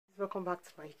welcome back to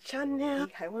my channel.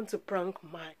 I want to prank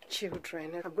my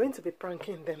children. I'm going to be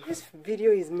pranking them. This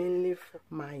video is mainly for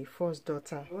my first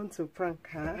daughter. I want to prank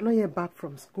her. I'm not yet back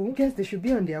from school. I guess they should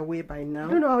be on their way by now.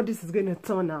 I don't know how this is going to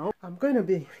turn out. I'm going to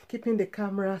be keeping the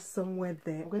camera somewhere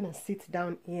there. I'm going to sit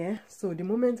down here. So the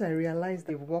moment I realize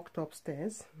they've walked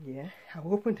upstairs, yeah,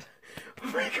 I'll open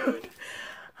oh my god,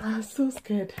 I'm so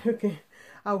scared. Okay,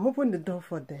 I'll open the door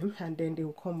for them and then they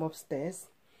will come upstairs.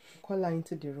 Call her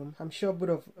into the room. I'm sure both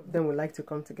of them would like to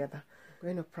come together. I'm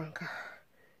going to prank her.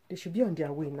 They should be on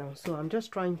their way now, so I'm just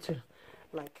trying to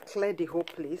like clear the whole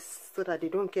place so that they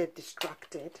don't get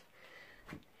distracted.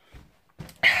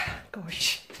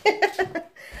 Gosh.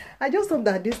 I just hope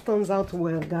that this turns out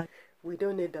well, guys. We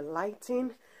don't need the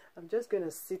lighting. I'm just going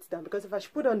to sit down because if I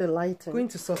should put on the lighting, I'm going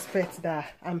to suspect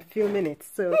that I'm filming it,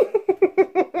 so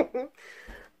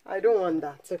I don't want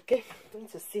that. Okay, I'm going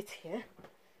to sit here.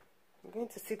 I'm going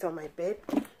to sit on my bed.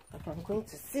 I'm going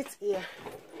to sit here.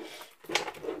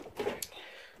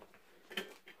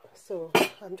 So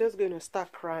I'm just going to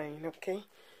start crying, okay?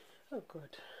 Oh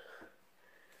god.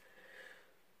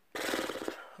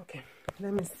 Okay,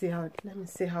 let me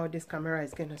see how this camera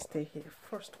is going to stay here.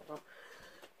 First of all.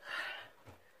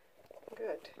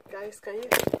 Good. Guys, can you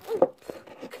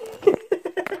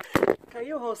can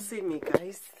you all see me,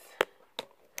 guys?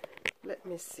 Let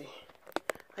me see.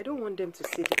 I don't want them to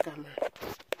see the camera.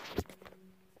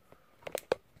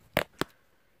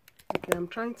 Okay, I'm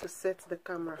trying to set the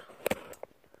camera.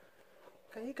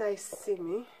 Can you guys see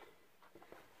me?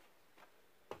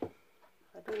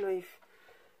 I don't know if...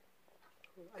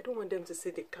 I don't want them to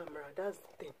see the camera. That's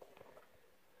the thing.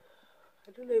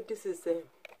 I don't know if this is...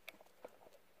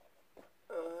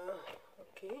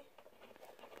 okay.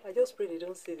 I just pray they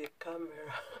don't see the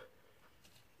camera.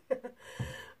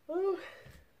 Oh.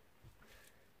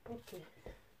 Okay.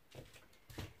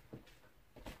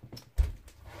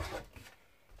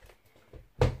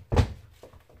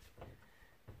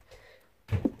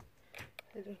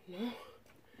 I don't know.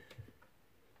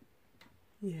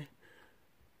 Yeah.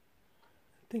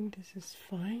 I think this is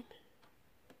fine.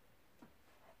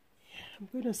 Yeah, I'm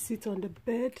going to sit on the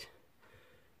bed.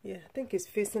 Yeah, I think it's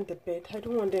facing the bed. I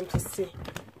don't want them to see.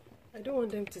 I don't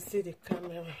want them to see the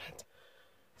camera.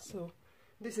 So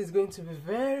this is going to be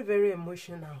very, very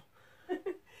emotional.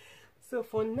 So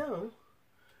for now,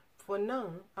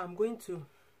 I'm going to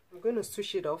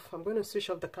switch it off. I'm going to switch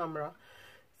off the camera.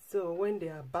 So when they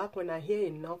are back, when I hear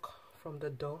a knock from the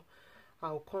door,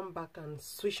 I'll come back and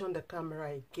switch on the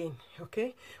camera again.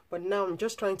 Okay? But now I'm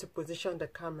just trying to position the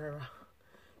camera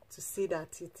to see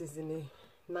that it is in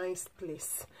a nice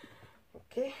place.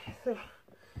 Okay? So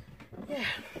yeah.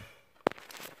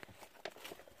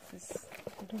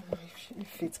 I don't know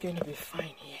if it's going to be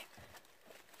fine here.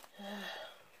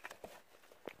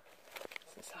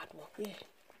 This is hard work. Yeah,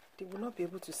 they will not be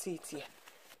able to see it here.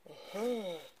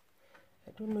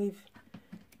 I don't know if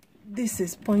this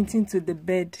is pointing to the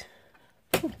bed.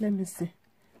 Oh, let me see.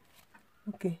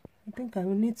 Okay, I think I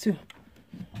will need to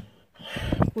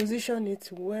position it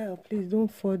well. Please don't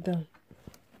fall down.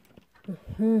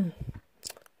 I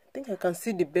think I can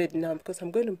see the bed now because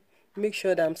I'm going to make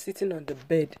sure that I'm sitting on the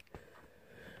bed.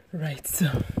 Right, so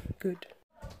good.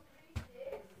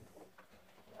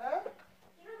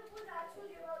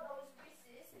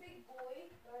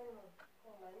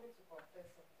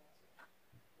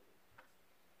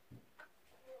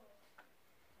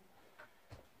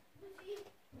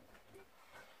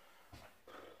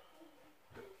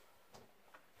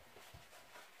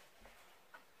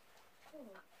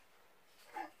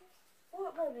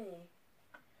 What, baby?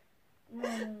 No,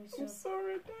 I'm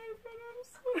sorry, David. I'm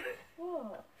sorry.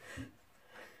 What?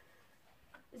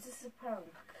 Is this a prank?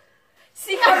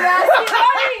 See how nasty,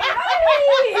 Mommy!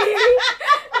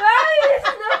 It's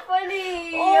not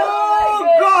funny! Oh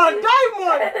god,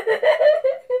 Diamond!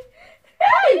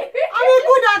 Hey! I'm a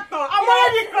good actor. I'm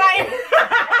already crying.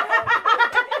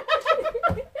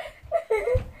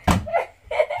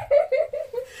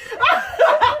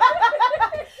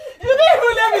 You didn't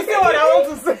even let me say what I want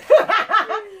to say.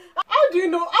 How do you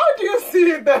know? How do you see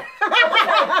it there?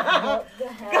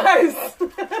 Guys!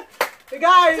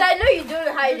 Guys! So I know you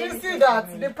don't hide Did you anything. see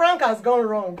that? The prank has gone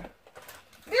wrong. What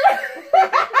can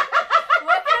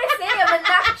I say? I'm a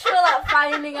natural at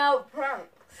finding out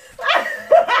pranks.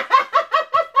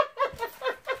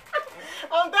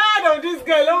 I'm tired of this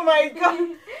girl. Oh my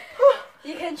god.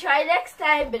 You can try next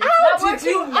time, but it's not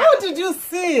working. How did you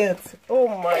see it? Oh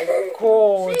my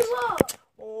god. See what?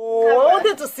 Oh, I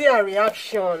wanted to see her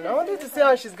reaction. I wanted to see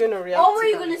how she's going to react. What were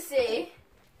you going to say?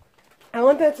 I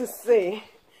wanted to say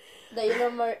that you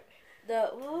know more.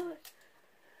 The what?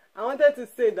 I wanted to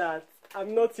say that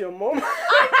I'm not your mom.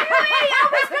 I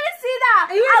was gonna say that.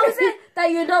 I was saying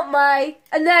that you're not my,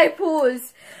 and then I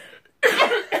pause.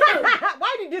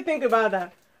 Why did you think about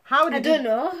that? How did I don't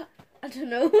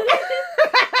know.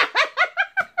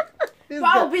 This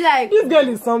I'll be like, this girl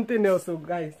is something else, so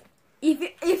guys.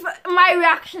 If my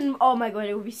reaction, oh my god,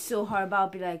 it would be so horrible. I'll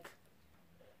be like,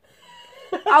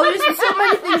 I'll just so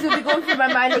many things will be going through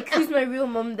my mind. Like, who's my real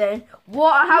mom then?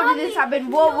 What? How did this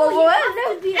happen?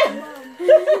 What?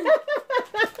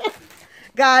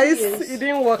 Guys, it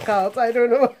didn't work out. I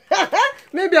don't know.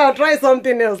 Maybe I'll try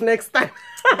something else next time.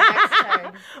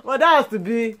 But that has to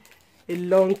be a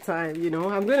long time, you know.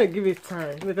 I'm going to give it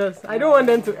time because I don't want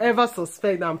them to ever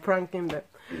suspect I'm pranking them.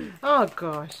 Oh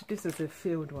gosh, this is a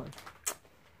failed one.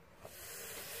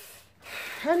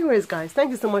 Anyways, guys, thank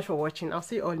you so much for watching. I'll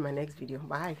see you all in my next video.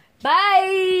 Bye.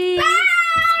 Bye.